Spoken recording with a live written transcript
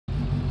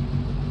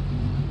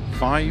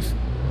5,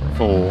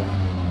 4,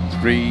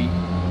 3,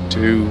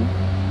 2,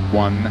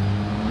 1,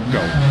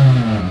 go.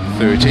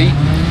 30,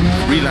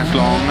 3 left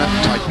long,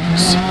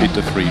 tightens, into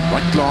 3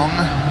 right long,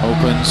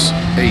 opens,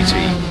 80.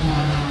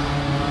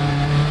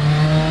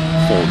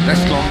 4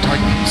 left long,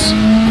 tightens,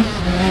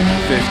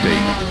 50.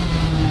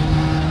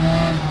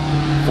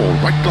 4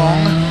 right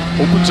long,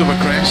 opens over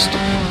crest,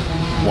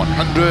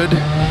 100.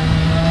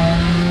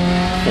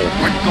 4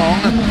 right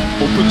long,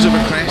 opens over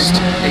crest,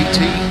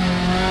 80.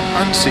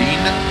 Unseen,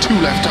 2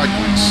 left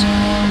tightens,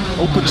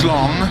 opens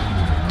long,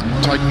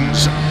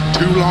 tightens,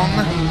 2 long,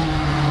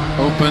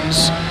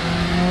 opens,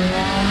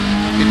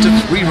 into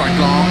 3 right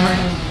long,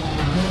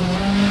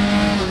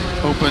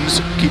 opens,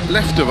 keep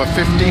left over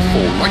 50,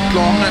 4 right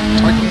long,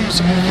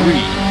 tightens,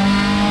 3.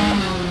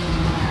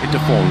 Into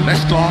 4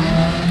 left long,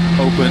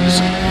 opens,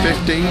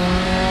 50,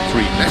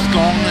 3 left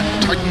long,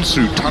 tightens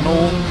through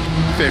tunnel,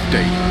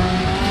 50.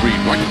 3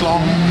 right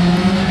long,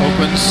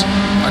 opens,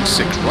 and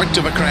 6 right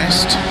over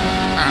crest,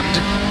 and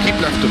keep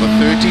left over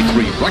 30,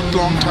 3 right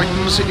long,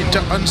 tightens into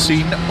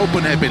unseen,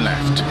 open hairpin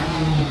left.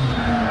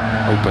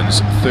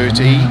 Opens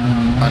 30,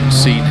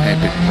 unseen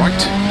hairpin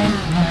right,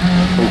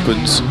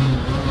 opens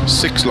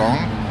 6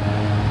 long,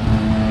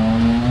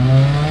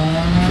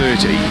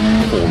 30,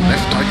 4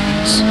 left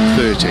tightens,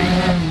 30,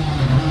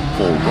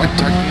 4 right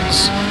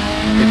tightens,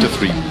 into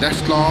 3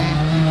 left long,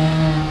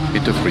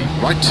 into 3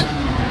 right,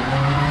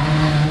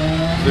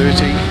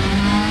 30,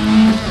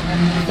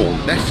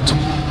 4 left,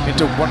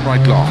 into 1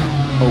 right long,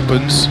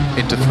 opens,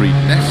 into 3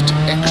 left,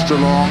 extra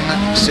long,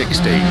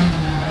 60.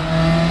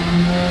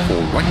 4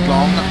 right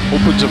long,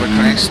 opens over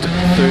crest,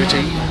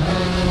 30.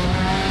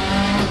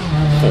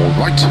 4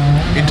 right,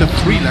 into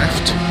 3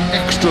 left,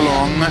 extra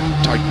long,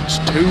 tightens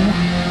 2,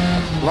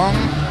 long.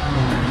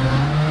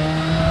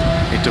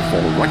 Into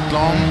 4 right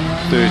long,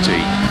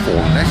 30. 4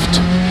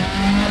 left,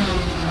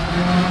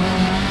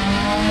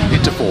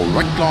 into 4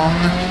 right long,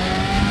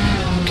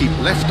 keep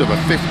left over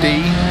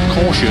 50,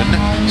 caution,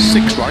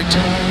 6 right,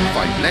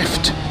 5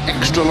 left,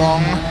 extra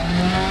long,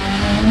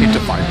 into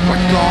 5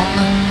 right long,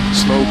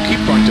 slow, keep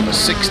right over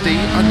 60,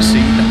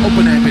 unseen,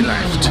 open hairpin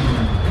left.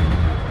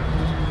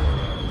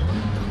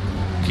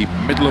 Keep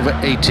middle over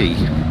 80,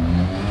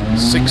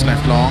 6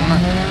 left long,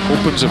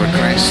 opens over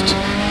crest,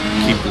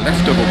 keep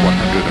left over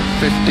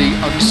 150,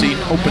 unseen,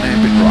 open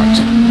hairpin right.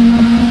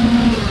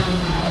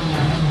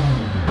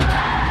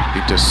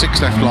 Into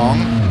 6 left long,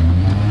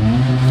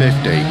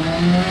 50.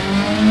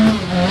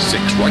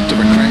 6 right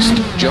over crest,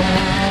 jump,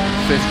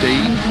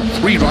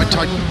 50. 3 right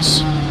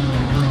tightens.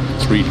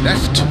 3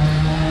 left,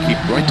 keep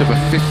right over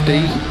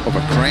 50,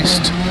 over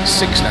crest,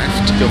 6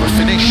 left, over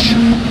finish,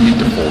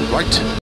 into 4 right.